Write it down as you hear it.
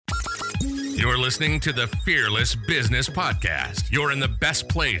You're listening to the Fearless Business Podcast. You're in the best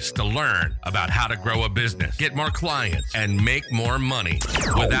place to learn about how to grow a business, get more clients, and make more money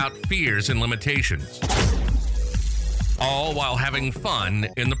without fears and limitations. All while having fun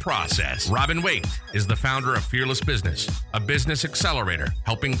in the process. Robin Waite is the founder of Fearless Business, a business accelerator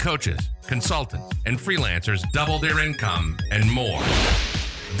helping coaches, consultants, and freelancers double their income and more.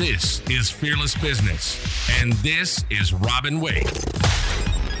 This is Fearless Business, and this is Robin Waite.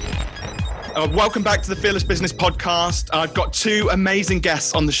 Welcome back to the Fearless Business Podcast. I've got two amazing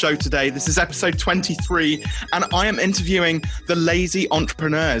guests on the show today. This is episode 23, and I am interviewing the Lazy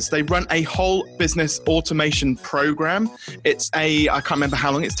Entrepreneurs. They run a whole business automation program. It's I can't remember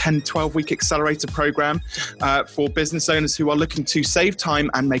how long, it's 10, 12-week accelerator program for business owners who are looking to save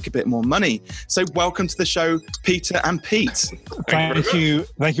time and make a bit more money. So welcome to the show, Peter and Pete. Thank you,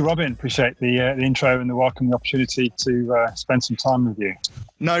 Robin. Appreciate the intro and the welcome, the opportunity to spend some time with you.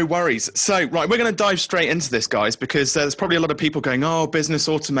 No worries. So, right, we're going to dive straight into this, guys, because there's probably a lot of people going, oh, business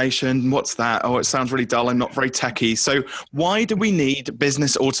automation, what's that? Oh, it sounds really dull. I'm not very techie. So why do we need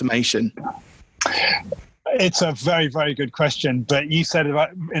business automation? It's a very, very good question. But you said about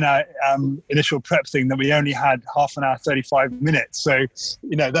in our initial prep thing that we only had half an hour, 35 minutes. So,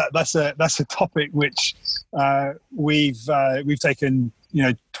 you know, that's a topic which we've taken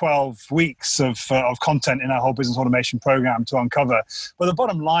 12 weeks of content in our whole business automation program to uncover. But the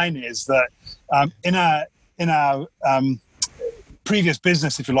bottom line is that in our previous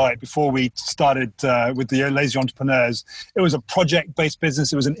business, if you like, before we started with the Lazy Entrepreneurs, it was a project-based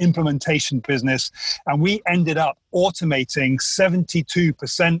business. It was an implementation business. And we ended up automating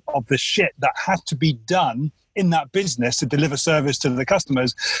 72% of the shit that had to be done in that business to deliver service to the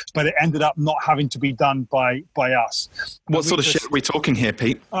customers, but it ended up not having to be done by us. What sort of shit are we talking here,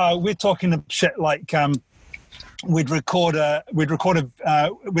 Pete? We're talking shit like we'd have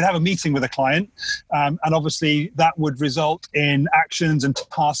a meeting with a client, and obviously that would result in actions and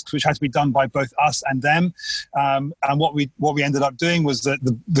tasks which had to be done by both us and them. And what we ended up doing was that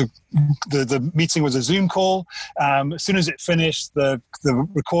the meeting was a Zoom call. As soon as it finished, the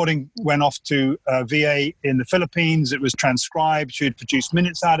recording went off to VA in the Philippines. It was transcribed. She would produce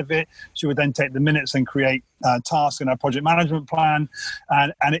minutes out of it. She would then take the minutes and create tasks in our project management plan,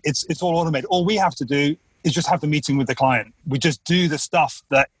 and it's all automated. All we have to do is just have the meeting with the client. We just do the stuff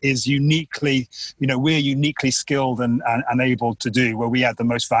that is uniquely, we're uniquely skilled and able to do, where we add the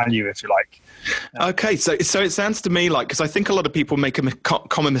most value, if you like. Okay, so it sounds to me like, because I think a lot of people make a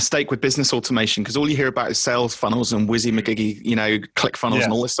common mistake with business automation, because all you hear about is sales funnels and whizzy McGiggy, click funnels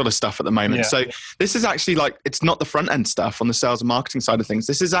and all this sort of stuff at the moment. Yeah. So this is actually like, it's not the front end stuff on the sales and marketing side of things.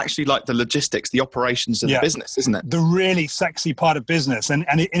 This is actually like the logistics, the operations of the business, isn't it? The really sexy part of business. And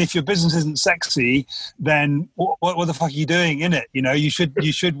if your business isn't sexy, then what the fuck are you doing in it? You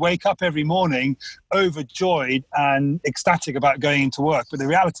should wake up every morning overjoyed and ecstatic about going into work. But the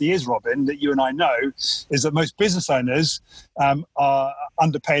reality is, Robin, that you and I know, is that most business owners are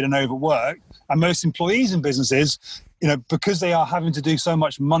underpaid and overworked, and most employees in businesses, because they are having to do so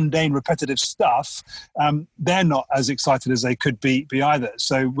much mundane, repetitive stuff, they're not as excited as they could be either.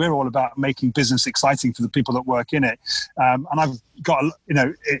 So we're all about making business exciting for the people that work in it. And I've got,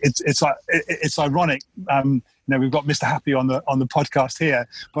 it's ironic. We've got Mr. Happy on the podcast here,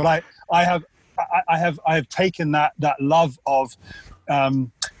 but I have taken that love of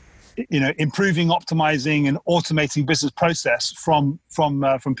improving, optimizing, and automating business process from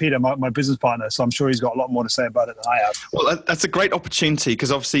Peter, my business partner. So I'm sure he's got a lot more to say about it than I have. Well, that's a great opportunity,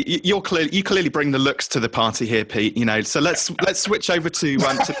 because obviously you clearly bring the looks to the party here, Pete. So let's switch over to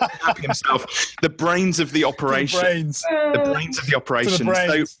Happy himself, the brains of the operation. The brains of the operation.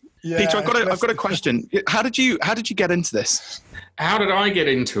 So, yeah, Peter, I've got a question. How did you get into this? How did I get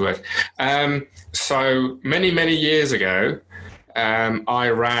into it? So many years ago, I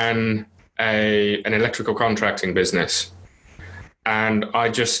ran an electrical contracting business, and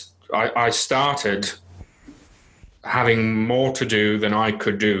I started having more to do than I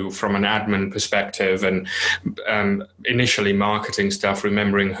could do from an admin perspective, and initially marketing stuff,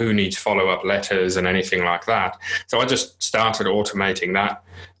 remembering who needs follow-up letters and anything like that. So I just started automating that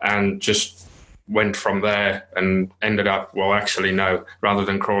and just went from there and ended up, rather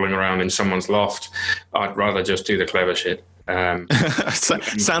than crawling around in someone's loft, I'd rather just do the clever shit.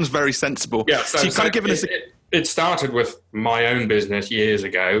 Sounds very sensible. Yeah, so you've kind of given us. It started with my own business years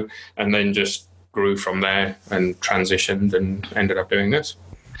ago, and then just grew from there and transitioned and ended up doing this.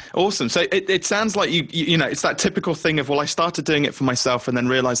 Awesome. So it sounds like you know, it's that typical thing of, well, I started doing it for myself and then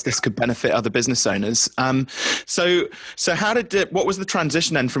realized this could benefit other business owners. So what was the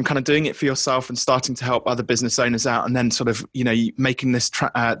transition then from kind of doing it for yourself and starting to help other business owners out, and then sort of, you know, making this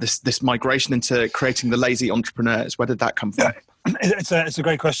this migration into creating the Lazy Entrepreneurs? Where did that come from? Yeah. It's a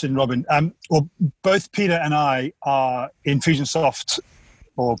great question, Robin. Well, both Peter and I are Infusionsoft,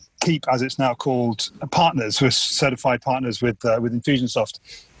 or Keep as it's now called, partners. We're certified partners with Infusionsoft,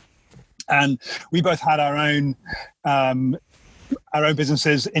 and we both had our own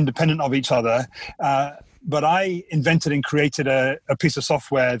businesses independent of each other. But I invented and created a piece of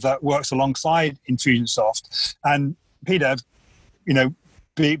software that works alongside Infusionsoft. And Peter, you know,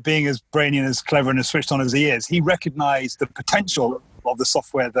 being as brainy and as clever and as switched on as he is, he recognized the potential of the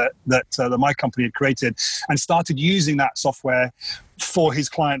software that my company had created, and started using that software for his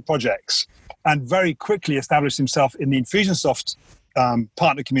client projects, and very quickly established himself in the Infusionsoft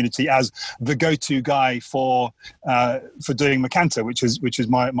partner community as the go-to guy for doing Macanta, which is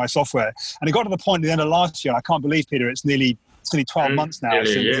my software. And it got to the point at the end of last year, I can't believe, Peter, it's nearly 12 months now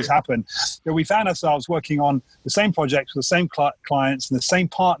since this happened, that we found ourselves working on the same projects with the same clients and the same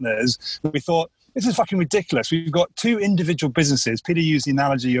partners. We thought, this is fucking ridiculous. We've got two individual businesses. Peter used the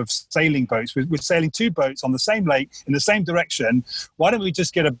analogy of sailing boats. We're sailing two boats on the same lake in the same direction. Why don't we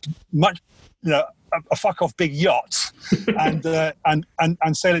just get a fuck off big yacht and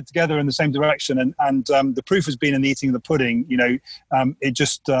sail it together in the same direction? And the proof has been in the eating of the pudding. You know, it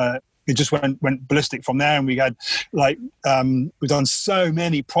just went ballistic from there. And we had we've done so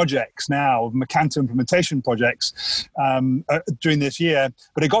many projects now, Macanta implementation projects during this year.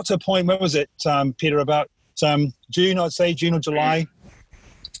 But it got to a point, when was it, Peter, about June, I'd say, June or July,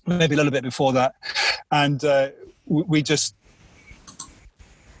 maybe a little bit before that. And we just,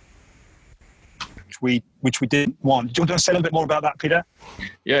 which we didn't want. Do you want to say a little bit more about that, Peter?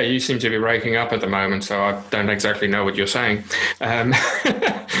 Yeah, you seem to be breaking up at the moment, so I don't exactly know what you're saying,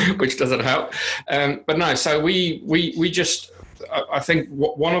 which doesn't help. But no, so we just, I think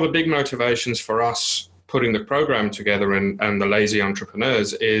one of the big motivations for us putting the program together and the Lazy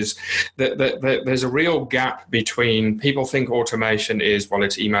Entrepreneurs is that there's a real gap between, people think automation is, well,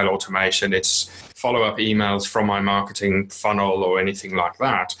 it's email automation, it's follow-up emails from my marketing funnel or anything like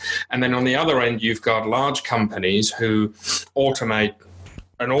that. And then on the other end, you've got large companies who automate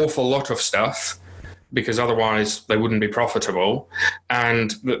an awful lot of stuff because otherwise they wouldn't be profitable.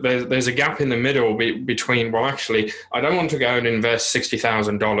 And there's a gap in the middle between, well, actually, I don't want to go and invest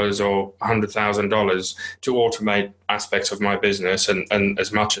 $60,000 or $100,000 to automate aspects of my business and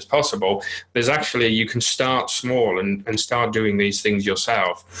as much as possible. There's actually, you can start small and start doing these things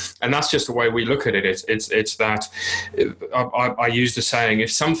yourself. And that's just the way we look at it. It's that, I use the saying,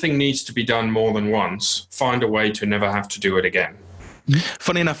 if something needs to be done more than once, find a way to never have to do it again.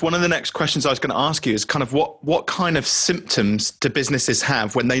 Funny enough, one of the next questions I was going to ask you is kind of what kind of symptoms do businesses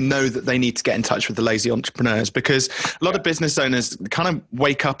have when they know that they need to get in touch with the Lazy Entrepreneurs? Because a lot of business owners kind of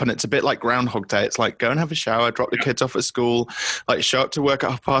wake up and it's a bit like Groundhog Day. It's like, go and have a shower, drop the kids off at school, like show up to work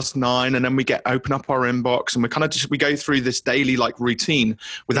at 9:30, and then we open up our inbox and we go through this daily like routine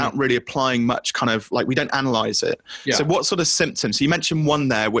without really applying much, kind of like, we don't analyze it. Yeah. So what sort of symptoms? So you mentioned one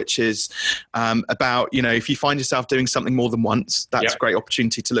there, which is about, you know, if you find yourself doing something more than once, that's a great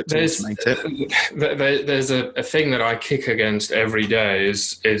opportunity to look to automate it. There's a thing that I kick against every day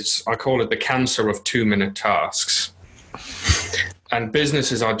is I call it the cancer of 2-minute tasks. And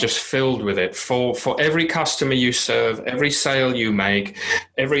businesses are just filled with it. For every customer you serve, every sale you make,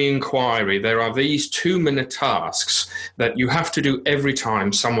 every inquiry, there are these 2-minute tasks that you have to do every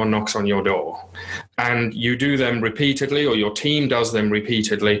time someone knocks on your door. And you do them repeatedly, or your team does them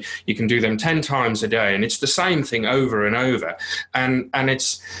repeatedly. You can do them 10 times a day, and it's the same thing over and over. And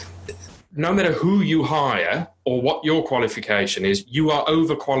it's, no matter who you hire or what your qualification is, you are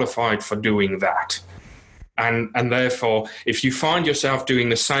overqualified for doing that. And therefore, if you find yourself doing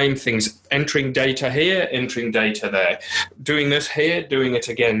the same things, entering data here, entering data there, doing this here, doing it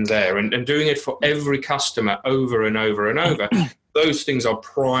again there, and doing it for every customer over and over and over, those things are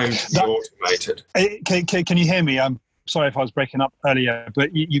primed to be automated. Can you hear me? I'm sorry if I was breaking up earlier,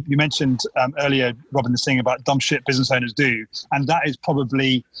 but you mentioned earlier, Robin, this thing about dumb shit business owners do. And that is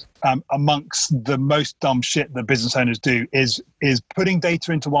probably amongst the most dumb shit that business owners do is putting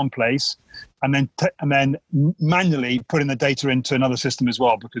data into one place and then manually putting the data into another system as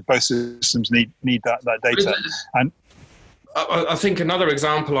well, because both systems need that data. And I think another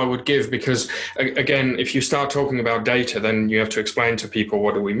example I would give, because again, if you start talking about data, then you have to explain to people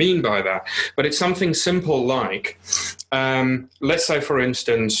what do we mean by that. But it's something simple like, let's say, for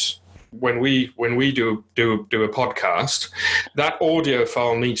instance, when we do a podcast, that audio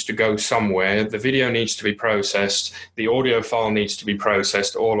file needs to go somewhere. The video needs to be processed. The audio file needs to be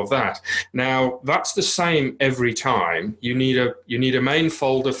processed. All of that. Now that's the same every time. You need a main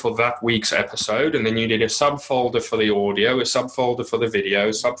folder for that week's episode, and then you need a subfolder for the audio, a subfolder for the video,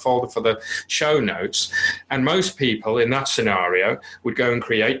 a subfolder for the show notes. And most people in that scenario would go and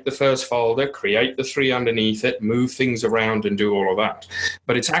create the first folder, create the 3 underneath it, move things around, and do all of that.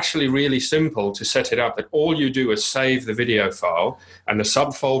 But it's actually really simple to set it up that all you do is save the video file and the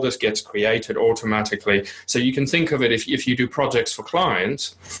subfolders gets created automatically. So you can think of it, if you do projects for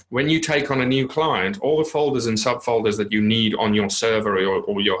clients, when you take on a new client, all the folders and subfolders that you need on your server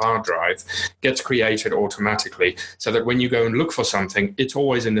or your hard drive gets created automatically, so that when you go and look for something, it's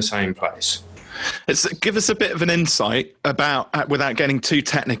always in the same place. Give us a bit of an insight about, without getting too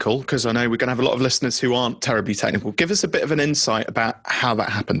technical, because I know we're going to have a lot of listeners who aren't terribly technical. Give us a bit of an insight about how that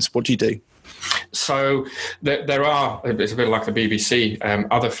happens. What do you do? So there are, it's a bit like the BBC,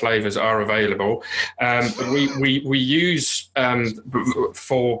 other flavors are available. We use,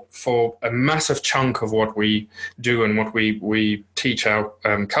 for a massive chunk of what we do and what we teach our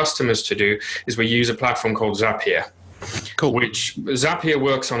customers to do, is we use a platform called Zapier. Cool. Which Zapier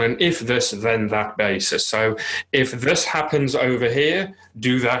works on an if this then that basis. So if this happens over here,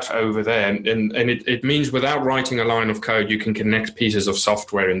 do that over there. And it means without writing a line of code, you can connect pieces of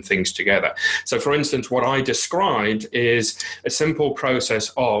software and things together. So for instance, what I described is a simple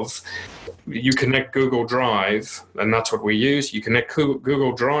process of, you connect Google Drive, and that's what we use. You connect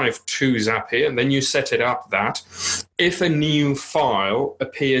Google Drive to Zapier, and then you set it up that if a new file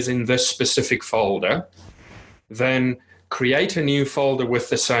appears in this specific folder, then create a new folder with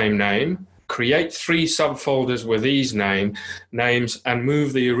the same name, create 3 subfolders with these names, and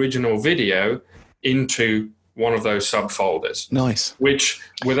move the original video into one of those subfolders. Nice. Which,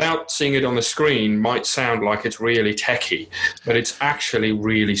 without seeing it on the screen, might sound like it's really techie, but it's actually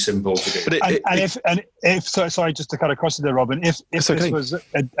really simple to do. But if sorry, just to cut across it there, Robin, if this was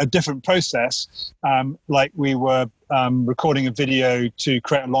a different process, like we were recording a video to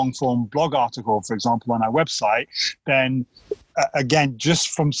create a long-form blog article, for example, on our website, then again, just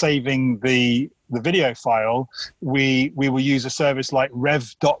from saving the video file, we will use a service like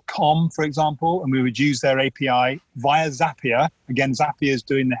rev.com, for example, and we would use their API via Zapier. Again, Zapier is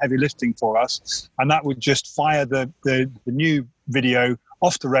doing the heavy lifting for us, and that would just fire the new video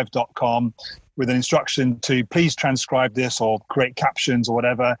off to rev.com with an instruction to please transcribe this or create captions or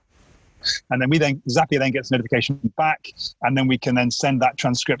whatever. And then Zapier then gets notification back, and then we can then send that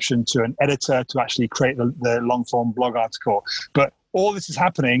transcription to an editor to actually create the long form blog article. But all this is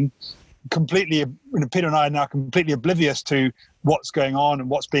happening completely, Peter and I are now completely oblivious to what's going on and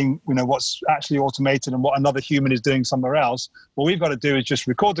what's actually automated and what another human is doing somewhere else. What we've got to do is just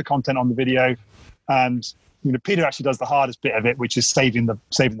record the content on the video, and Peter actually does the hardest bit of it, which is saving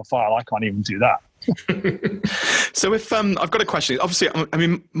the file. I can't even do that. So if I've got a question. Obviously, I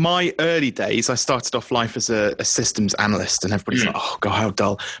mean, my early days, I started off life as a systems analyst, and everybody's like, "Oh God, how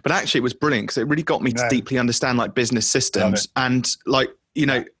dull!" But actually, it was brilliant because it really got me to deeply understand like business systems and like.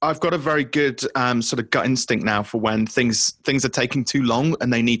 I've got a very good sort of gut instinct now for when things are taking too long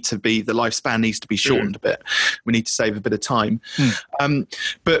and the lifespan needs to be shortened a bit. We need to save a bit of time.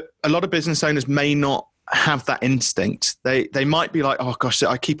 But a lot of business owners may not have that instinct. They might be like, oh gosh,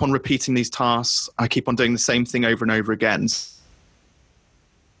 I keep on repeating these tasks. I keep on doing the same thing over and over again.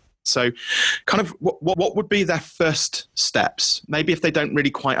 So kind of what would be their first steps? Maybe if they don't really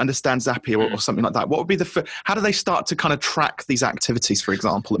quite understand Zapier or something like that, what would be how do they start to kind of track these activities, for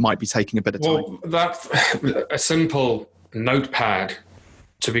example, that might be taking a bit of time? Well, a simple notepad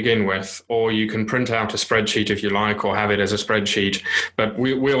to begin with, or you can print out a spreadsheet if you like, or have it as a spreadsheet. But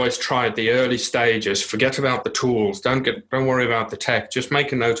we always try at the early stages, forget about the tools, don't worry about the tech, just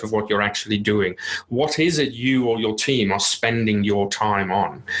make a note of what you're actually doing. What is it you or your team are spending your time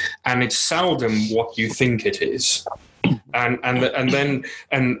on? And it's seldom what you think it is. And then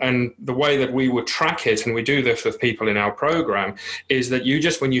the way that we would track it, and we do this with people in our program, is that you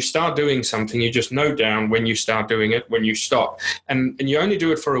just, when you start doing something, you just note down when you start doing it, when you stop, and you only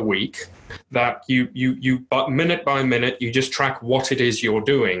do it for a week. That you but minute by minute, you just track what it is you're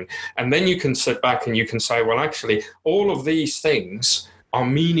doing, and then you can sit back and you can say, well, actually, all of these things are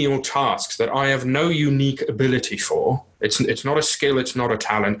menial tasks that I have no unique ability for. It's not a skill, it's not a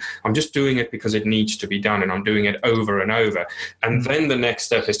talent. I'm just doing it because it needs to be done, and I'm doing it over and over. And then the next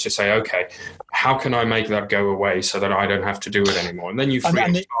step is to say, okay, how can I make that go away so that I don't have to do it anymore? And then you free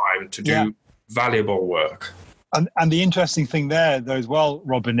up time to do valuable work. And the interesting thing there, though, as well,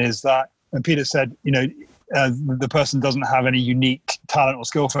 Robin, is that, and Peter said, the person doesn't have any unique talent or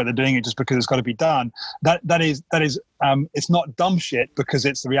skill for it. They're doing it just because it's got to be done. That is it's not dumb shit, because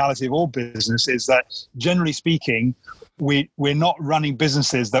it's the reality of all business, is that generally speaking, we're not running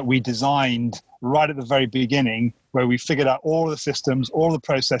businesses that we designed right at the very beginning, where we figured out all of the systems, all of the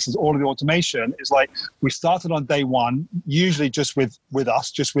processes, all of the automation. It's like we started on day one, usually just with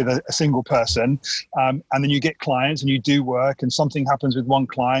us, just with a single person. And then you get clients and you do work, and something happens with one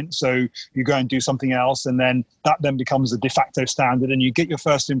client. So you go and do something else, and then that then becomes a de facto standard, and you get your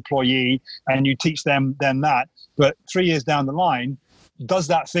first employee and you teach them then that. But 3 years down the line, does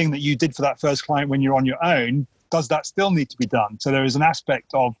that thing that you did for that first client when you're on your own, does that still need to be done? So there is an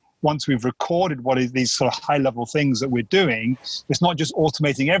aspect of, once we've recorded what is these sort of high level things that we're doing, it's not just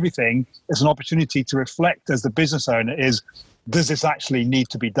automating everything. It's an opportunity to reflect as the business owner is, does this actually need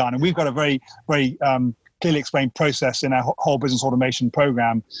to be done? And we've got a very, very clearly explained process in our whole business automation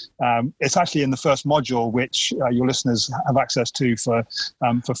program. It's actually in the first module, which your listeners have access to for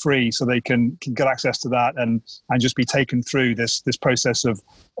free, so they can get access to that and just be taken through this process of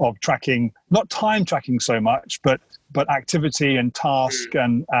tracking, not time tracking so much, but activity and task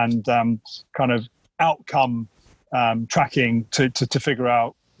and kind of outcome tracking to figure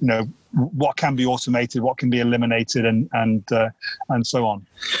out, what can be automated, what can be eliminated, and so on.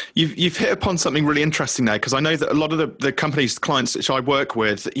 You've hit upon something really interesting there, because I know that a lot of the companies, clients which I work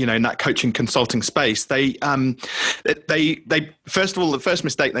with, in that coaching consulting space, they first of all, the first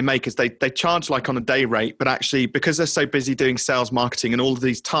mistake they make is they charge like on a day rate, but actually because they're so busy doing sales, marketing, and all of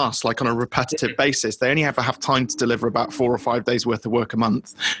these tasks like on a repetitive basis, they only have time to deliver about 4 or 5 days worth of work a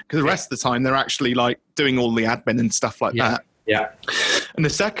month, because the rest of the time they're actually like doing all the admin and stuff like that. Yeah. And the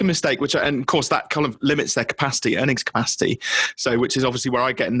second mistake, and of course that kind of limits their capacity, earnings capacity. So, which is obviously where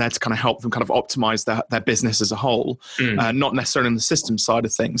I get in there to kind of help them kind of optimize their business as a whole, not necessarily on the system side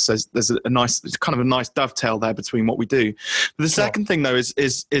of things. So there's a nice dovetail there between what we do. But the second thing though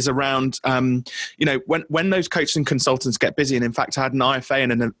is around, when those coaches and consultants get busy, and in fact I had an IFA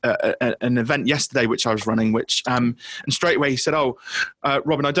and an event yesterday which I was running, and straight away he said,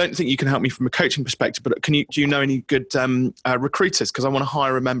 Robin, I don't think you can help me from a coaching perspective, but do you know any good recruiters, because I want to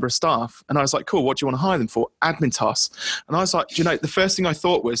hire a member of staff? And I was like, cool, what do you want to hire them for? Admin tasks. And I was like, the first thing I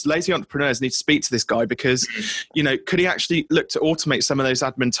thought was, lazy entrepreneurs need to speak to this guy, because could he actually look to automate some of those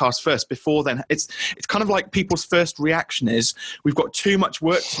admin tasks first before then? It's kind of like people's first reaction is, we've got too much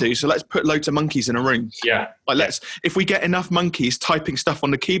work to do, so let's put loads of monkeys in a room. If we get enough monkeys typing stuff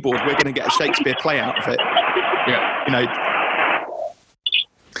on the keyboard, we're going to get a Shakespeare play out of it.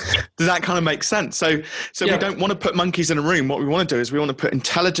 Does that kind of make sense? So we don't want to put monkeys in a room. What we want to do is we want to put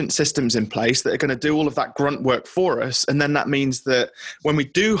intelligent systems in place that are going to do all of that grunt work for us. And then that means that when we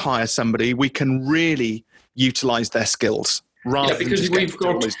do hire somebody, we can really utilize their skills. Because we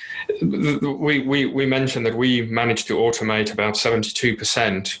mentioned that we managed to automate about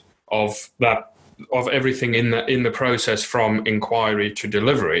 72% of everything in the process, from inquiry to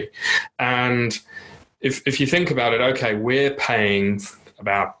delivery. And if you think about it, okay, we're paying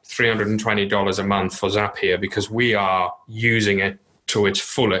about $320 a month for Zapier because we are using it to its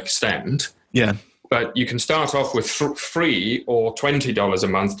full extent. Yeah. But you can start off with free or $20 a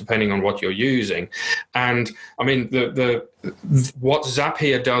month, depending on what you're using. And I mean, what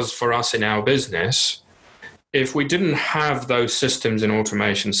Zapier does for us in our business, if we didn't have those systems and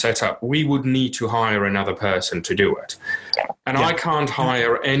automation set up, we would need to hire another person to do it. And I can't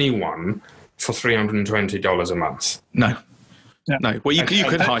hire anyone for $320 a month. No. Yeah. No, well, you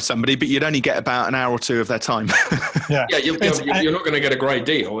could hire somebody, but you'd only get about an hour or two of their time. You're not going to get a great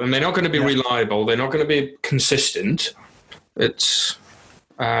deal, and they're not going to be reliable. They're not going to be consistent. It's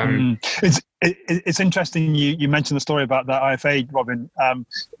interesting. You mentioned the story about that IFA, Robin.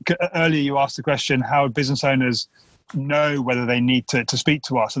 Earlier, you asked the question: how business owners know whether they need to speak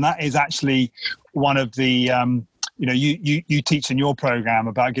to us, and that is actually one of the. You teach in your program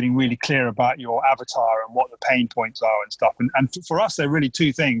about getting really clear about your avatar and what the pain points are and stuff. And for us, there are really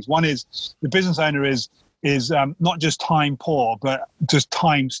two things. One is the business owner is not just time poor, but just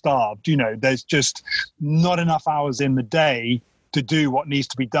time starved. There's just not enough hours in the day to do what needs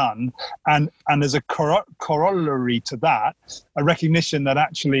to be done. And there's a corollary to that, a recognition that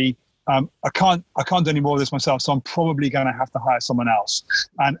actually I can't do any more of this myself, so I'm probably going to have to hire someone else.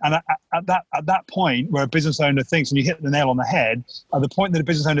 And at that point where a business owner thinks, and you hit the nail on the head, at the point that a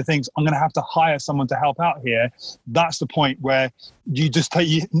business owner thinks, I'm going to have to hire someone to help out here, that's the point where you just get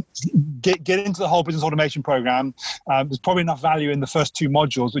into the whole business automation program. There's probably enough value in the first 2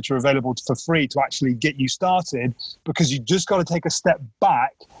 modules, which are available for free, to actually get you started, because you just got to take a step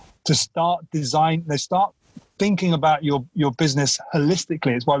back to start thinking about your business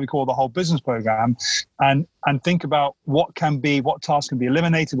holistically. It's why we call the whole business program, and think about what tasks can be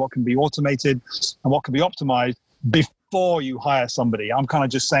eliminated, what can be automated, and what can be optimized before you hire somebody. I'm kind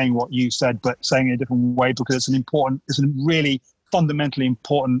of just saying what you said, but saying it a different way, because it's a really fundamentally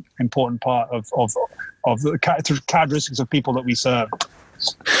important part of the characteristics of people that we serve.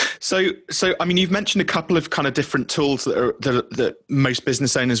 So I mean, you've mentioned a couple of kind of different tools that most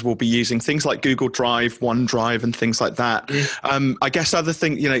business owners will be using, things like Google Drive, OneDrive, and things like that. I guess other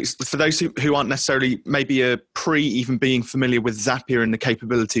thing, for those who aren't necessarily maybe even being familiar with Zapier and the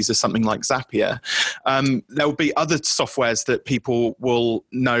capabilities of something like Zapier, there will be other softwares that people will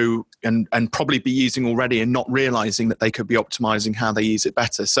know and probably be using already and not realizing that they could be optimizing how they use it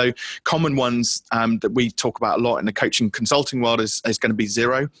better. So common ones that we talk about a lot in the coaching consulting world is going to be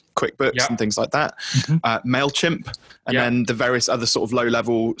Xero, QuickBooks, and things like that. MailChimp, and then the various other sort of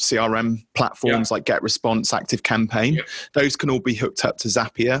low-level CRM platforms like GetResponse, ActiveCampaign. Those can all be hooked up to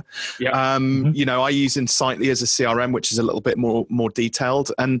Zapier. I use Insightly as a CRM, which is a little bit more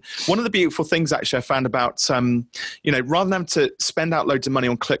detailed. And one of the beautiful things actually I found about, rather than having to spend out loads of money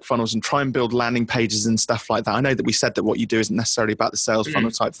on ClickFunnels and try and build landing pages and stuff like that. I know that we said that what you do isn't necessarily about the sales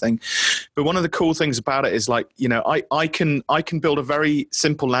funnel type thing, but one of the cool things about it is I can build a very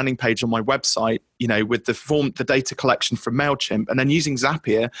simple landing page on my website, with the data collection from MailChimp, and then using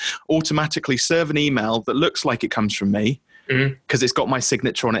Zapier, automatically serve an email that looks like it comes from me, because it's got my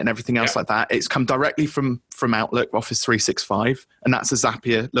signature on it and everything else like that. It's come directly from Outlook, Office 365, and that's a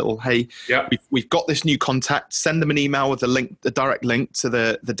Zapier little, hey, we've got this new contact, send them an email with the direct link to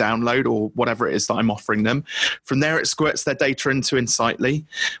the download or whatever it is that I'm offering them. From there, it squirts their data into Insightly.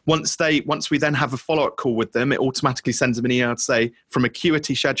 Once we then have a follow-up call with them, it automatically sends them an email to say, from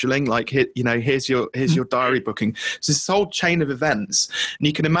Acuity Scheduling, here's your diary booking. So this whole chain of events, and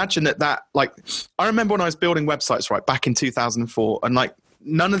you can imagine that I remember when I was building websites back in 2004, and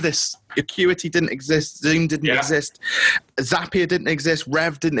none of this, Acuity didn't exist, Zoom didn't exist, Zapier didn't exist,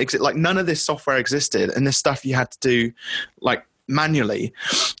 Rev didn't exist, none of this software existed, and this stuff you had to do manually,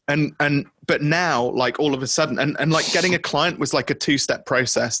 but now all of a sudden, and getting a client was a two-step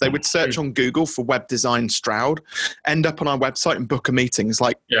process. They would search on Google for web design Stroud, end up on our website and book a meeting. It's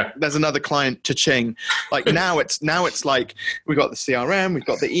there's another client, cha-ching. now it's we've got the CRM, we've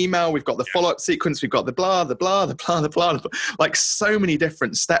got the email, we've got the follow-up sequence, we've got the blah, the blah, the blah, the blah, the blah. So many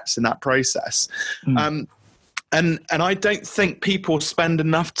different steps in that process. And I don't think people spend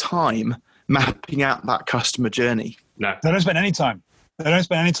enough time mapping out that customer journey. No, they don't spend any time. I can't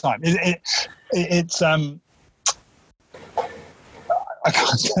spend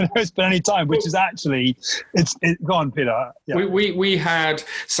any time, which is actually go on, Peter. Yeah. We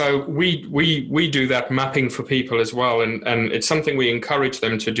do that mapping for people as well, and it's something we encourage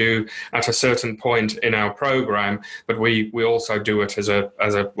them to do at a certain point in our program, but we also do it as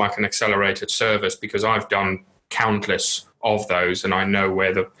an accelerated service, because I've done countless of those, and I know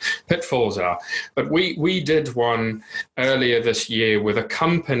where the pitfalls are. But we did one earlier this year with a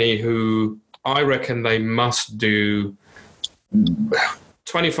company who I reckon they must do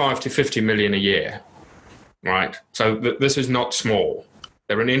 25 to 50 million a year, right? So this is not small.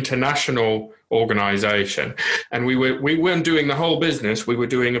 They're an international organization, and we weren't doing the whole business. We were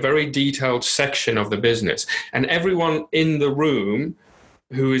doing a very detailed section of the business, and everyone in the room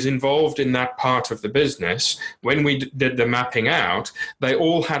who is involved in that part of the business, when we did the mapping out, they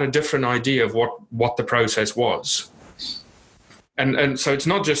all had a different idea of what the process was. And so it's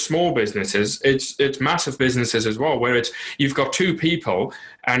not just small businesses, it's massive businesses as well, where you've got two people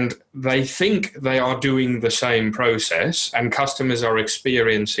and they think they are doing the same process and customers are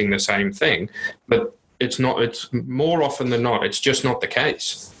experiencing the same thing, but it's more often than not, it's just not the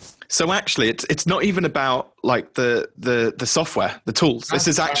case. So actually, it's not even about the software, the tools. This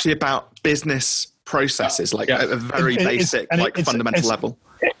is actually about business processes, at a very basic, fundamental level.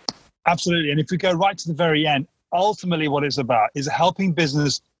 Absolutely. And if we go right to the very end, ultimately what it's about is helping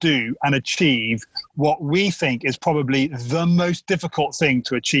business do and achieve what we think is probably the most difficult thing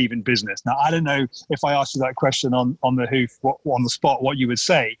to achieve in business. Now, I don't know if I asked you that question on the hoof, on the spot, what you would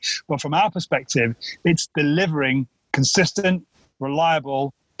say. But from our perspective, it's delivering consistent,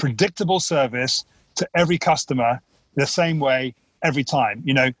 reliable, predictable service to every customer the same way every time.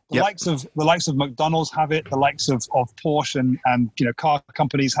 The likes of McDonald's have it, the likes of Porsche and car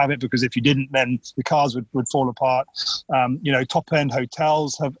companies have it, because if you didn't, then the cars would fall apart. Top end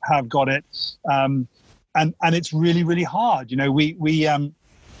hotels have got it, and it's really, really hard.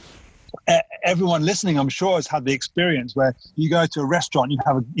 everyone listening, I'm sure, has had the experience where you go to a restaurant,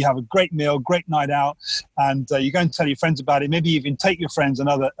 you have a great meal, great night out, and you go and tell your friends about it. Maybe even take your friends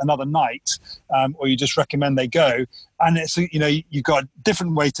another night, or you just recommend they go. And it's, you've got a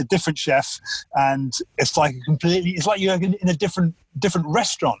different waiter, different chef, and it's like you're in a different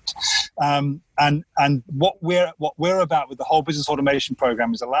restaurant. And what we're about with the whole business automation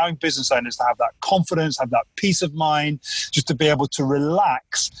program is allowing business owners to have that confidence, have that peace of mind, just to be able to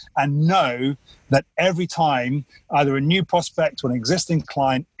relax and know that every time either a new prospect or an existing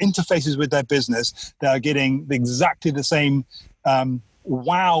client interfaces with their business, they are getting exactly the same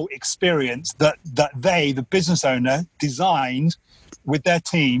wow experience that they, the business owner, designed with their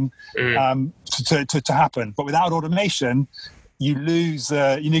team to happen. But without automation, you lose,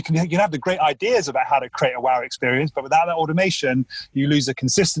 you can have the great ideas about how to create a wow experience, but without that automation, you lose the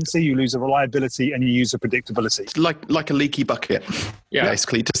consistency, you lose the reliability, and you use the predictability. It's like a leaky bucket,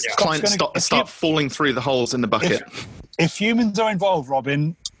 basically. Just clients start falling through the holes in the bucket. If humans are involved,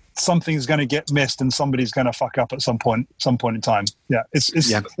 Robin, something's going to get missed and somebody's going to fuck up at some point in time. Yeah,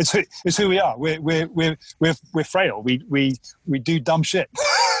 it's who we are. We're frail. We do dumb shit.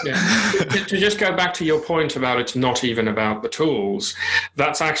 Yeah. To just go back to your point about it's not even about the tools,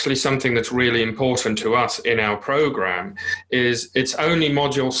 that's actually something that's really important to us in our program. Is it's only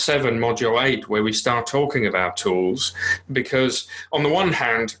module 7, module 8 where we start talking about tools, because on the one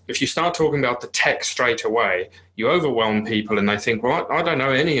hand, if you start talking about the tech straight away, you overwhelm people and they think, well, I don't know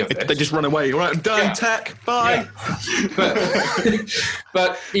any of this. They just run away. Right, I'm done, tech, bye. Yeah.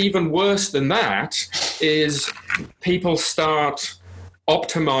 But even worse than that is people start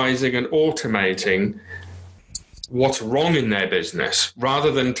optimizing and automating what's wrong in their business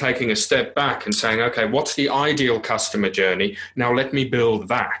rather than taking a step back and saying, okay, what's the ideal customer journey? Now let me build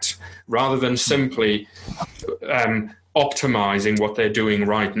that, rather than simply optimizing what they're doing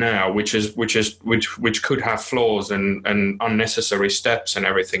right now, which could have flaws and unnecessary steps and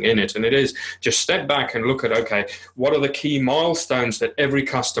everything in it. And it is just step back and look at, okay, what are the key milestones that every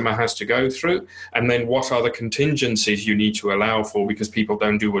customer has to go through? And then what are the contingencies you need to allow for because people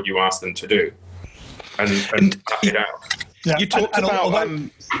don't do what you ask them to do? And cut it out. Yeah. You talked about...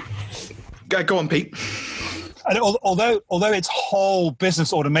 go on, Pete. And although it's whole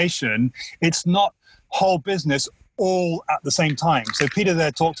business automation, it's not whole business all at the same time. So Peter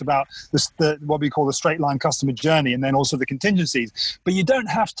there talked about what we call the straight line customer journey, and then also the contingencies. But you don't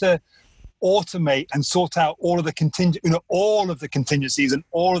have to automate and sort out all of the contingencies and all of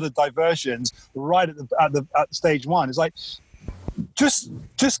the diversions right at stage one. It's like just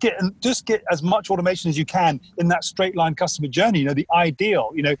get as much automation as you can in that straight line customer journey. The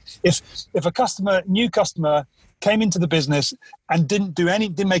ideal. If a new customer came into the business and didn't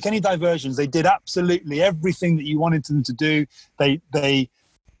make any diversions. They did absolutely everything that you wanted them to do.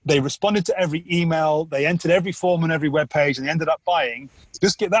 They responded to every email. They entered every form on every web page, and they ended up buying.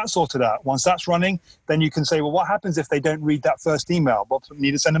 Just get that sorted out. Once that's running, then you can say, well, what happens if they don't read that first email? Well, you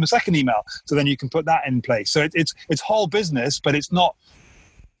need to send them a second email. So then you can put that in place. So it's whole business, but it's not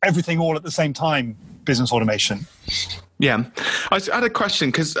everything all at the same time. Business automation. Yeah, I had a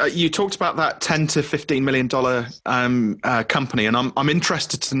question because you talked about that $10 to $15 million company, and I'm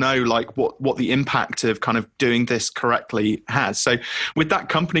interested to know what the impact of kind of doing this correctly has. So, with that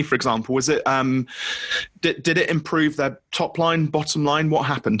company, for example, was it did it improve their top line, bottom line? What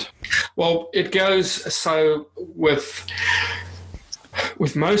happened? Well, it goes so with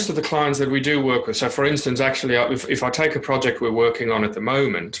most of the clients that we do work with. So, for instance, actually, if I take a project we're working on at the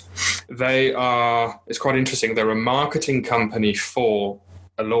moment, it's quite interesting. They're a marketing company for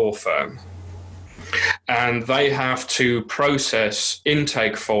a law firm. And they have to process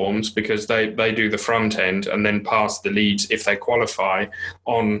intake forms because they do the front end and then pass the leads, if they qualify,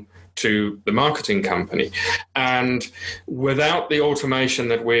 on to the marketing company. And without the automation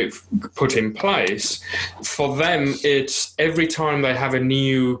that we've put in place, for them, it's every time they have a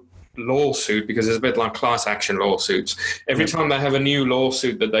new lawsuit, because it's a bit like class action lawsuits, every time they have a new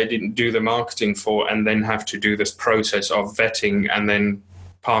lawsuit that they didn't do the marketing for and then have to do this process of vetting and then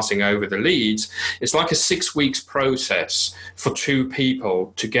passing over the leads, it's like a 6 weeks process for two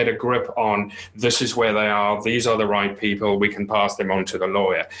people to get a grip on, this is where they are, these are the right people, we can pass them on to the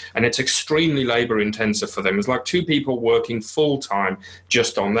lawyer. And it's extremely labor intensive for them. It's like two people working full time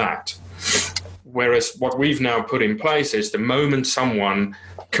just on that. Whereas what we've now put in place is the moment someone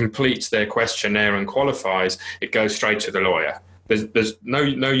completes their questionnaire and qualifies, it goes straight to the lawyer. There's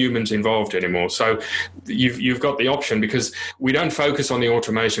no humans involved anymore. So you've got the option, because we don't focus on the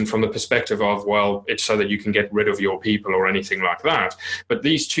automation from the perspective of, well, it's so that you can get rid of your people or anything like that. But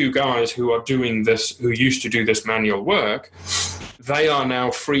these two guys who are doing this, who used to do this manual work, they are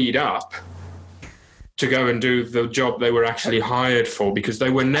now freed up to go and do the job they were actually hired for, because they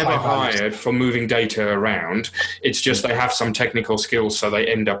were never hired for moving data around. It's just they have some technical skills, so they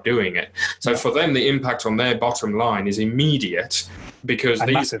end up doing it. So for them, the impact on their bottom line is immediate, because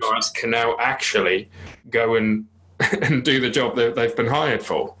these guys can now actually go and do the job that they've been hired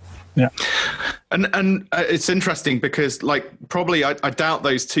for. Yeah. And it's interesting because, like, probably I doubt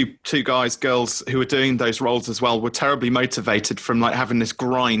those two guys, girls who were doing those roles as well were terribly motivated from like having this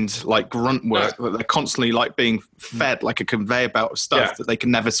grind, like grunt work that they're constantly like being fed like a conveyor belt of stuff that they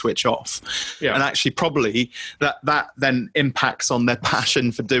can never switch off. Yeah. And actually probably that then impacts on their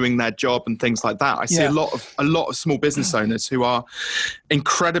passion for doing their job and things like that. I see a lot of small business owners who are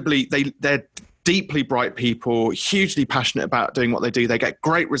incredibly, they're deeply bright people, hugely passionate about doing what they do. They get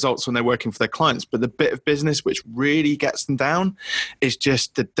great results when they're working for their clients, but the bit of business which really gets them down is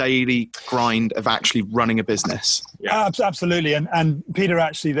just the daily grind of actually running a business. Yeah. Absolutely. And Peter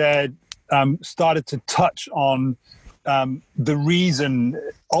actually there started to touch on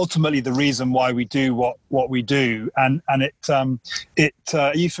ultimately the reason why we do what we do. And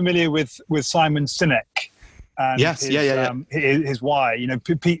are you familiar with Simon Sinek? And yes, his why. You know,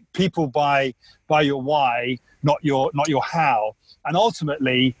 people buy your why, not your how. And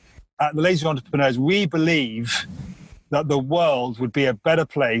ultimately, at the Lazy Entrepreneurs, we believe that the world would be a better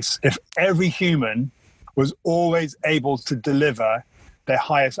place if every human was always able to deliver their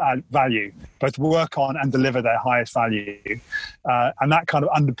highest value, both work on and deliver their highest value. And that kind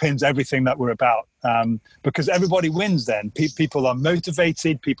of underpins everything that we're about, because everybody wins then. People are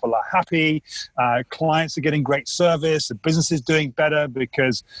motivated, people are happy, clients are getting great service, the business is doing better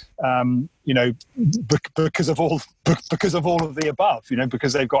because, because of all of the above,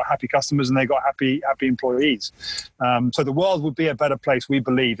 because they've got happy customers and they've got happy employees. So the world would be a better place, we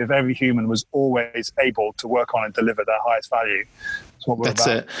believe, if every human was always able to work on and deliver their highest value. That's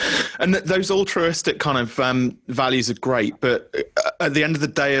it. And those altruistic kind of values are great, but at the end of the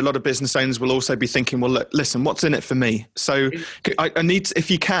day, a lot of business owners will also be thinking, well, look, listen, what's in it for me? So I need to, if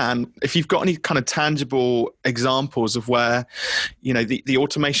you've got any kind of tangible examples of where, the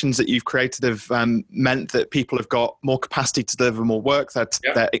automations that you've created have meant that people have got more capacity to deliver more work, that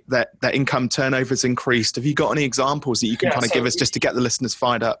their income turnover's increased. Have you got any examples that you can kind of give us just to get the listeners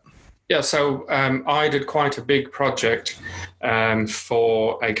fired up? Yeah, so I did quite a big project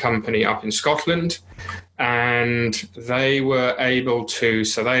for a company up in Scotland, and they were able to,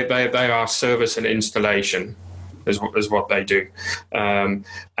 so they are service and installation is what they do. And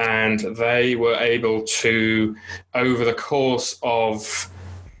they were able to, over the course of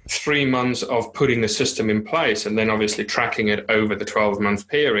 3 months of putting the system in place and then obviously tracking it over the 12-month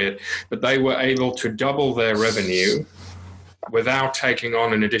period, but they were able to double their revenue without taking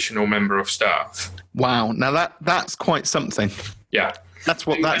on an additional member of staff. Wow. Now that's quite something. Yeah. That's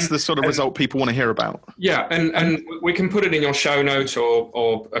the sort of result people want to hear about. Yeah. And we can put it in your show notes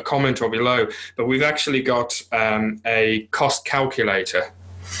or a comment or below, but we've actually got a cost calculator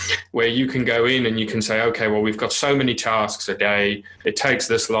where you can go in and you can say, okay, well, we've got so many tasks a day, it takes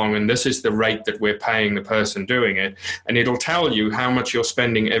this long, and this is the rate that we're paying the person doing it. And it'll tell you how much you're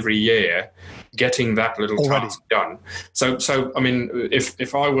spending every year getting that little task done. So I mean,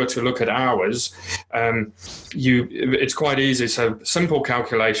 if I were to look at hours, it's quite easy. So simple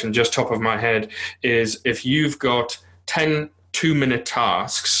calculation, just top of my head, is if you've got 10 2-minute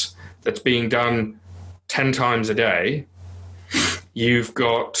tasks that's being done 10 times a day, you've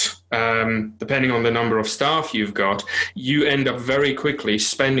got, depending on the number of staff you've got, you end up very quickly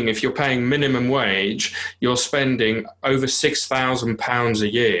spending, if you're paying minimum wage, you're spending over £6,000 a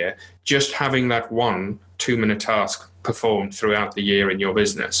year just having that one 2-minute task performed throughout the year in your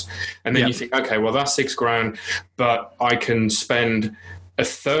business. And then you think, okay, well, that's $6,000, but I can spend a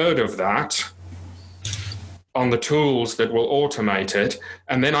third of that on the tools that will automate it,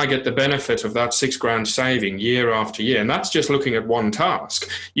 and then I get the benefit of that $6,000 saving year after year. And that's just looking at one task.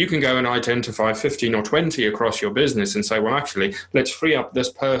 You can go and identify 15 or 20 across your business and say, well, actually, let's free up this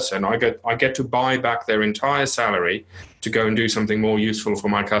person. I get to buy back their entire salary to go and do something more useful for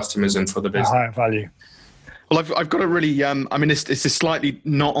my customers and for the business. Higher value. Well, I've got a really, this is slightly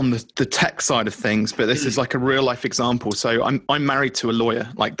not on the tech side of things, but this is like a real life example. So I'm married to a lawyer.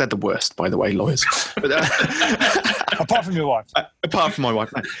 Like, they're the worst, by the way, lawyers. But, apart from your wife. Apart from my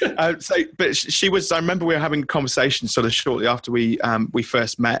wife. No. But she was. I remember we were having a conversation sort of shortly after we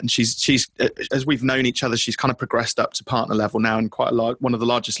first met, and she's as we've known each other, she's kind of progressed up to partner level now in quite one of the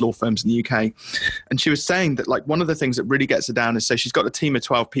largest law firms in the UK. And she was saying that, like, one of the things that really gets her down is, so she's got a team of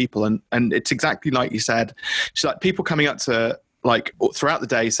 12 people, and it's exactly like you said. She's like, people coming up to like throughout the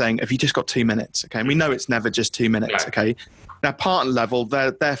day saying, have you just got 2 minutes? Okay. And we know it's never just 2 minutes. Okay. Now, partner level,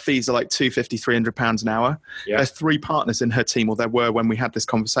 their fees are like £250, £300 an hour. Yeah. There's 3 partners in her team, or there were when we had this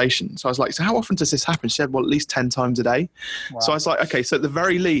conversation. So I was like, so how often does this happen? She said, well, at least 10 times a day. Wow. So I was like, okay, so at the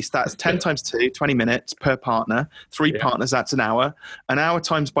very least, that's 10 times 2, 20 minutes per partner. 3 partners, that's an hour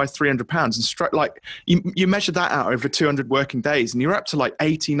times by £300. And like you measure that out over 200 working days, and you're up to like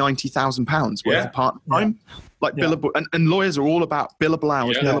 £80,000, £90,000 worth of partner time. Like billable, and lawyers are all about billable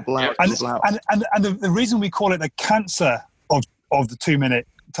hours, billable hours, billable hours. And the reason we call it a cancer of the 2-minute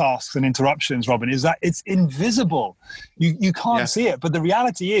tasks and interruptions, Robin, is that it's invisible. You can't see it, but the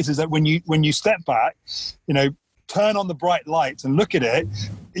reality is that when you step back, turn on the bright lights and look at it,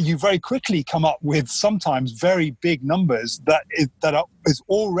 you very quickly come up with sometimes very big numbers that is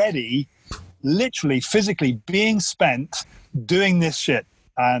already literally physically being spent doing this shit.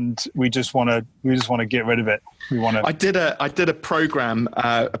 And we just want to get rid of it. I did a program,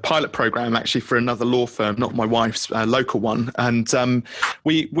 a pilot program actually for another law firm, not my wife's, local one, and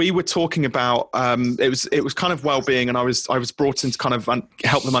we were talking about it was kind of well-being, and I was brought in to kind of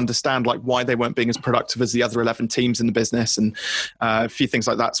help them understand like why they weren't being as productive as the other 11 teams in the business, and a few things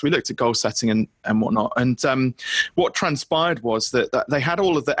like that. So we looked at goal setting and whatnot, and what transpired was that they had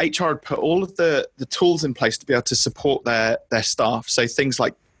all of the HR had put all of the tools in place to be able to support their staff. So things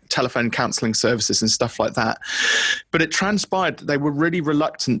like telephone counselling services and stuff like that. But it transpired that they were really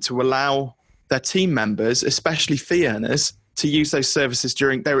reluctant to allow their team members, especially fee earners, to use those services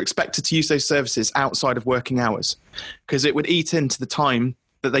they were expected to use those services outside of working hours, because it would eat into the time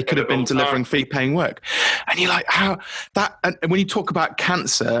that they could have been delivering fee-paying work. And you're like, how that, and when you talk about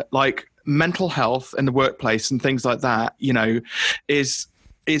cancer, like mental health in the workplace and things like that, is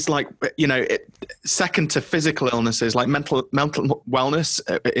like, second to physical illnesses, like mental wellness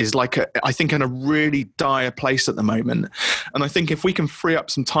is like, I think in a really dire place at the moment. And I think if we can free up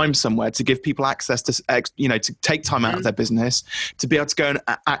some time somewhere to give people access to, to take time out of their business, to be able to go and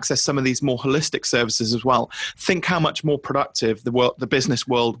access some of these more holistic services as well, think how much more productive the business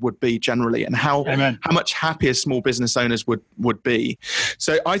world would be generally, and how much happier small business owners would be.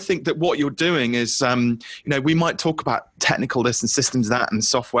 So I think that what you're doing is, we might talk about technical this and systems that and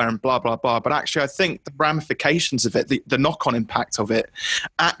software and blah, blah, blah. But actually, I think the ramifications of it, the knock-on impact of it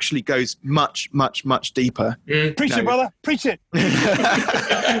actually goes much, much, much deeper. Preach it, brother. Preach it.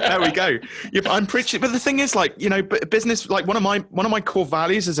 There we go. Yeah, I'm preaching. But the thing is, like, business, like one of my core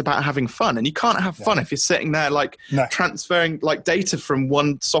values is about having fun. And you can't have fun if you're sitting there, like, transferring, like, data from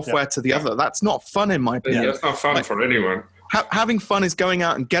one software to the other. That's not fun, in my opinion. That's not fun for anyone. Having fun is going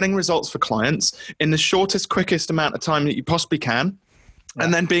out and getting results for clients in the shortest, quickest amount of time that you possibly can,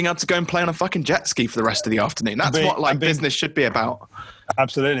 and then being able to go and play on a fucking jet ski for the rest of the afternoon. That's what business should be about.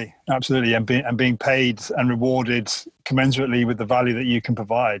 Absolutely, and being paid and rewarded commensurately with the value that you can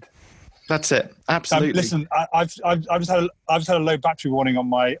provide. That's it. Absolutely. Listen, I've just had a low battery warning on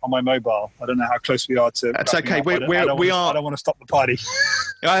my mobile. I don't know how close we are to. That's okay. I don't want to stop the party.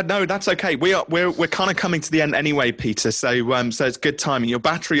 No, that's okay. We're kind of coming to the end anyway, Peter. So it's good timing. Your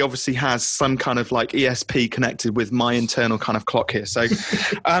battery obviously has some kind of like ESP connected with my internal kind of clock here. So,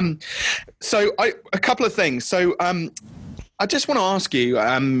 a couple of things. So, I just want to ask you,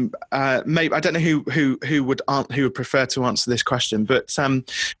 maybe I don't know who would prefer to answer this question, but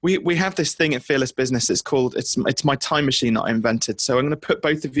we have this thing at Fearless Business. It's called it's my time machine that I invented. So I'm going to put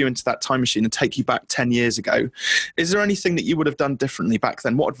both of you into that time machine and take you back 10 years ago. Is there anything that you would have done differently back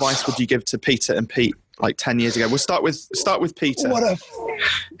then? What advice would you give to Peter and Pete like 10 years ago? We'll start with Peter.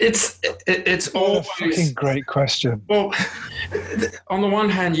 It's always a fucking great question. Well, on the one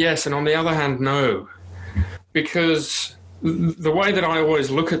hand, yes, and on the other hand, no, because the way that I always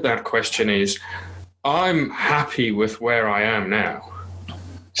look at that question is, I'm happy with where I am now.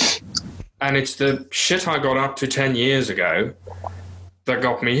 And it's the shit I got up to 10 years ago that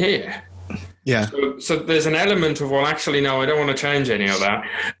got me here. Yeah. So there's an element of, well, actually, no, I don't want to change any of that.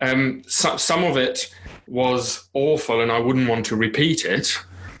 Some of it was awful and I wouldn't want to repeat it,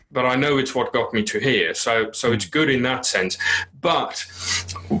 but I know it's what got me to here. So it's good in that sense. But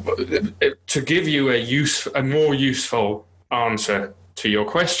to give you a more useful answer to your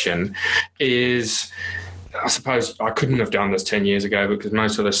question is, I suppose I couldn't have done this 10 years ago because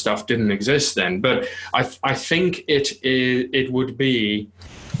most of the stuff didn't exist then. But I think it would be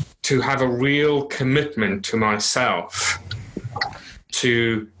to have a real commitment to myself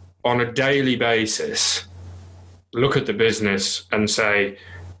to, on a daily basis, look at the business and say,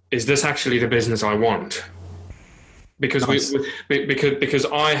 is this actually the business I want? Because Nice. because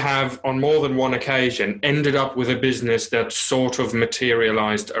I have on more than one occasion ended up with a business that sort of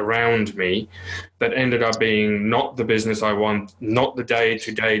materialized around me, that ended up being not the business I want, not the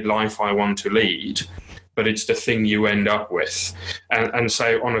day-to-day life I want to lead, but it's the thing you end up with. And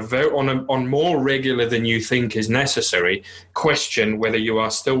so on more regular than you think is necessary, question whether you are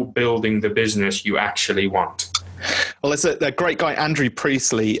still building the business you actually want. Well, it's a great guy, Andrew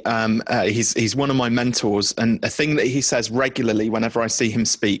Priestley. He's one of my mentors, and a thing that he says regularly whenever I see him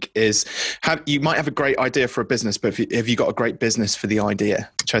speak is, you might have a great idea for a business, but have you got a great business for the idea?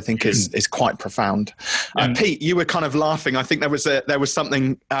 Which I think is quite profound. Pete, you were kind of laughing. I think there was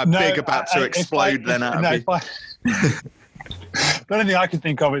something big about to explode then out of you. The only thing I can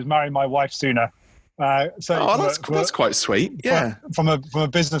think of is marry my wife sooner. That's quite sweet. Yeah. From a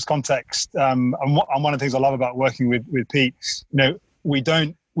business context, and one of the things I love about working with Pete, we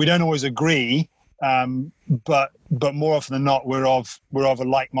don't always agree, but more often than not, we're of a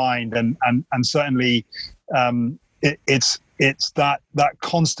like mind, and certainly it's that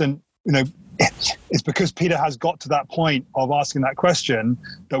constant, it's because Peter has got to that point of asking that question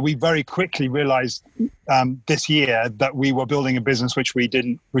that we very quickly realized this year that we were building a business which we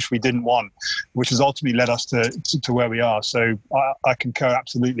didn't want, which has ultimately led us to where we are. So I concur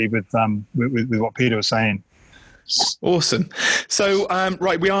absolutely with what Peter was saying. Awesome. So,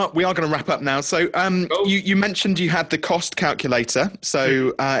 right, we are going to wrap up now. So, you mentioned you had the cost calculator.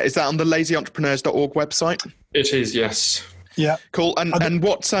 So, is that on the lazyentrepreneurs.org website? It is, yes. Yeah. Cool. And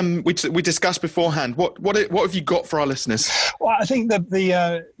what we discussed beforehand, what have you got for our listeners? Well, I think that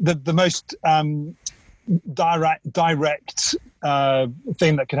the most direct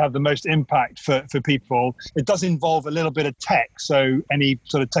thing that could have the most impact for people, it does involve a little bit of tech. So any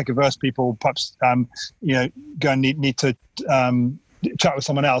sort of tech averse people perhaps go and need to chat with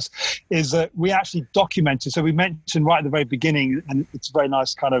someone else, is that we actually documented. So we mentioned right at the very beginning, and it's a very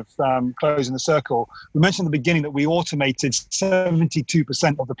nice kind of closing the circle. We mentioned at the beginning that we automated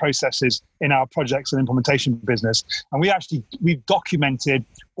 72% of the processes in our projects and implementation business. And we've documented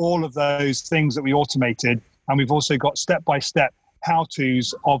all of those things that we automated. And we've also got step-by-step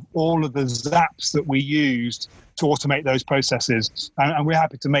how-tos of all of the zaps that we used to automate those processes. And we're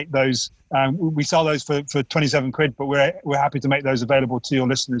happy to make those. We sell those for 27 quid, but we're happy to make those available to your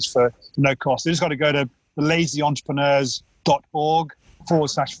listeners for no cost. They just got to go to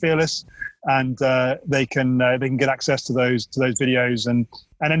lazyentrepreneurs.org/fearless, and they can get access to those videos. And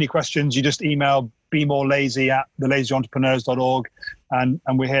any questions, you just email bemorelazy@thelazyentrepreneurs.org, and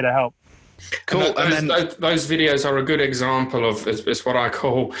we're here to help. Cool. And those videos are a good example of it's what I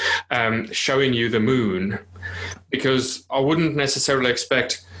call showing you the moon, because I wouldn't necessarily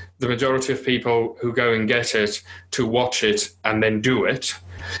expect the majority of people who go and get it to watch it and then do it,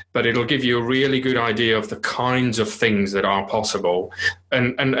 but it'll give you a really good idea of the kinds of things that are possible.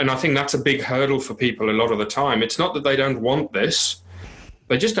 And I think that's a big hurdle for people a lot of the time. It's not that they don't want this.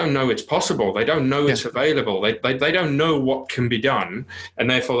 They just don't know it's possible. They don't know it's available. They don't know what can be done, and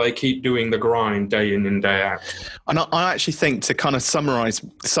therefore they keep doing the grind day in and day out. And I actually think, to kind of summarize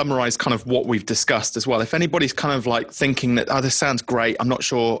kind of what we've discussed as well, if anybody's kind of like thinking that, this sounds great, I'm not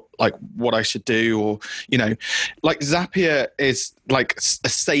sure like what I should do, or, like Zapier is like a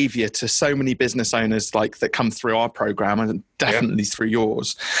savior to so many business owners like that come through our program, and definitely through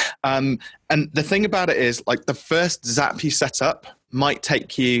yours. And the thing about it is, like, the first Zap you set up might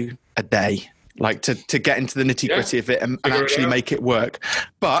take you a day, like to get into the nitty gritty of it and actually make it work.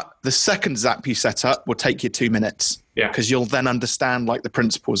 But the second Zap you set up will take you 2 minutes. Because you'll then understand like the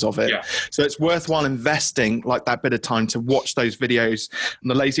principles of it. So it's worthwhile investing like that bit of time to watch those videos on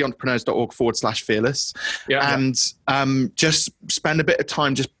the lazyentrepreneurs.org/fearless. And just spend a bit of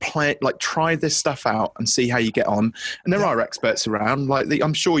time, just try this stuff out and see how you get on. And there are experts around. Like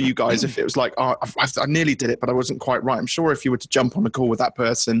I'm sure you guys, if it was like, I nearly did it, but I wasn't quite right, I'm sure if you were to jump on a call with that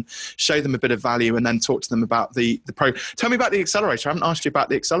person, show them a bit of value, and then talk to them about the pro. Tell me about the accelerator. I haven't asked you about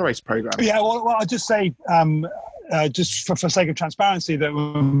the accelerator program. Yeah, well I'll just say, just for sake of transparency, that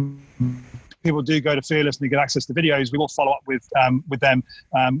when people do go to Fearless and they get access to videos, we will follow up with them.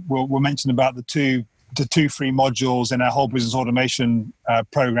 We'll mention about the two free modules in our whole business automation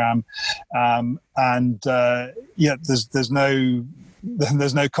program,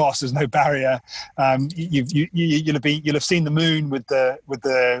 there's no cost, there's no barrier. You'll have seen the moon with the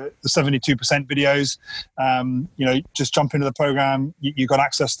 72% videos. Just jump into the program. You got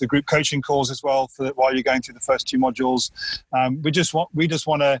access to the group coaching calls as well while you're going through the first 2 modules. We just want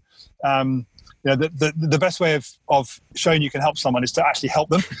to. The best way of showing you can help someone is to actually help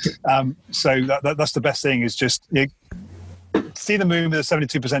them. So that's the best thing, is just see the movie, the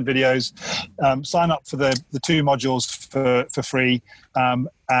 72% videos, sign up for the 2 modules for free.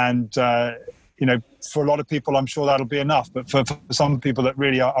 For a lot of people, I'm sure that'll be enough. But for some people that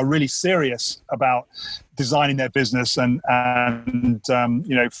really are really serious about designing their business and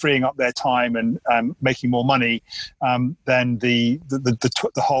freeing up their time and making more money, then the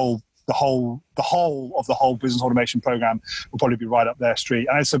whole of the whole business automation program will probably be right up their street.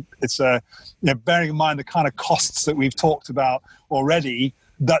 And it's bearing in mind the kind of costs that we've talked about already,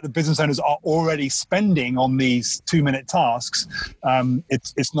 that the business owners are already spending on these 2-minute tasks.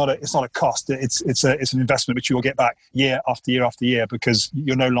 It's not a cost. It's an investment which you will get back year after year after year, because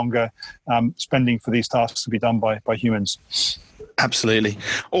you're no longer spending for these tasks to be done by humans. Absolutely.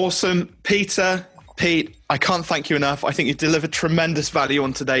 Awesome. Pete, I can't thank you enough. I think you've delivered tremendous value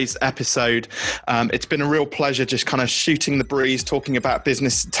on today's episode. It's been a real pleasure just kind of shooting the breeze, talking about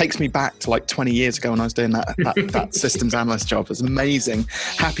business. It takes me back to like 20 years ago when I was doing that systems analyst job. It was amazing.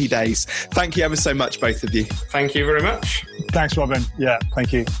 Happy days. Thank you ever so much, both of you. Thank you very much. Thanks, Robin. Yeah,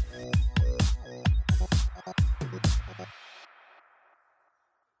 thank you.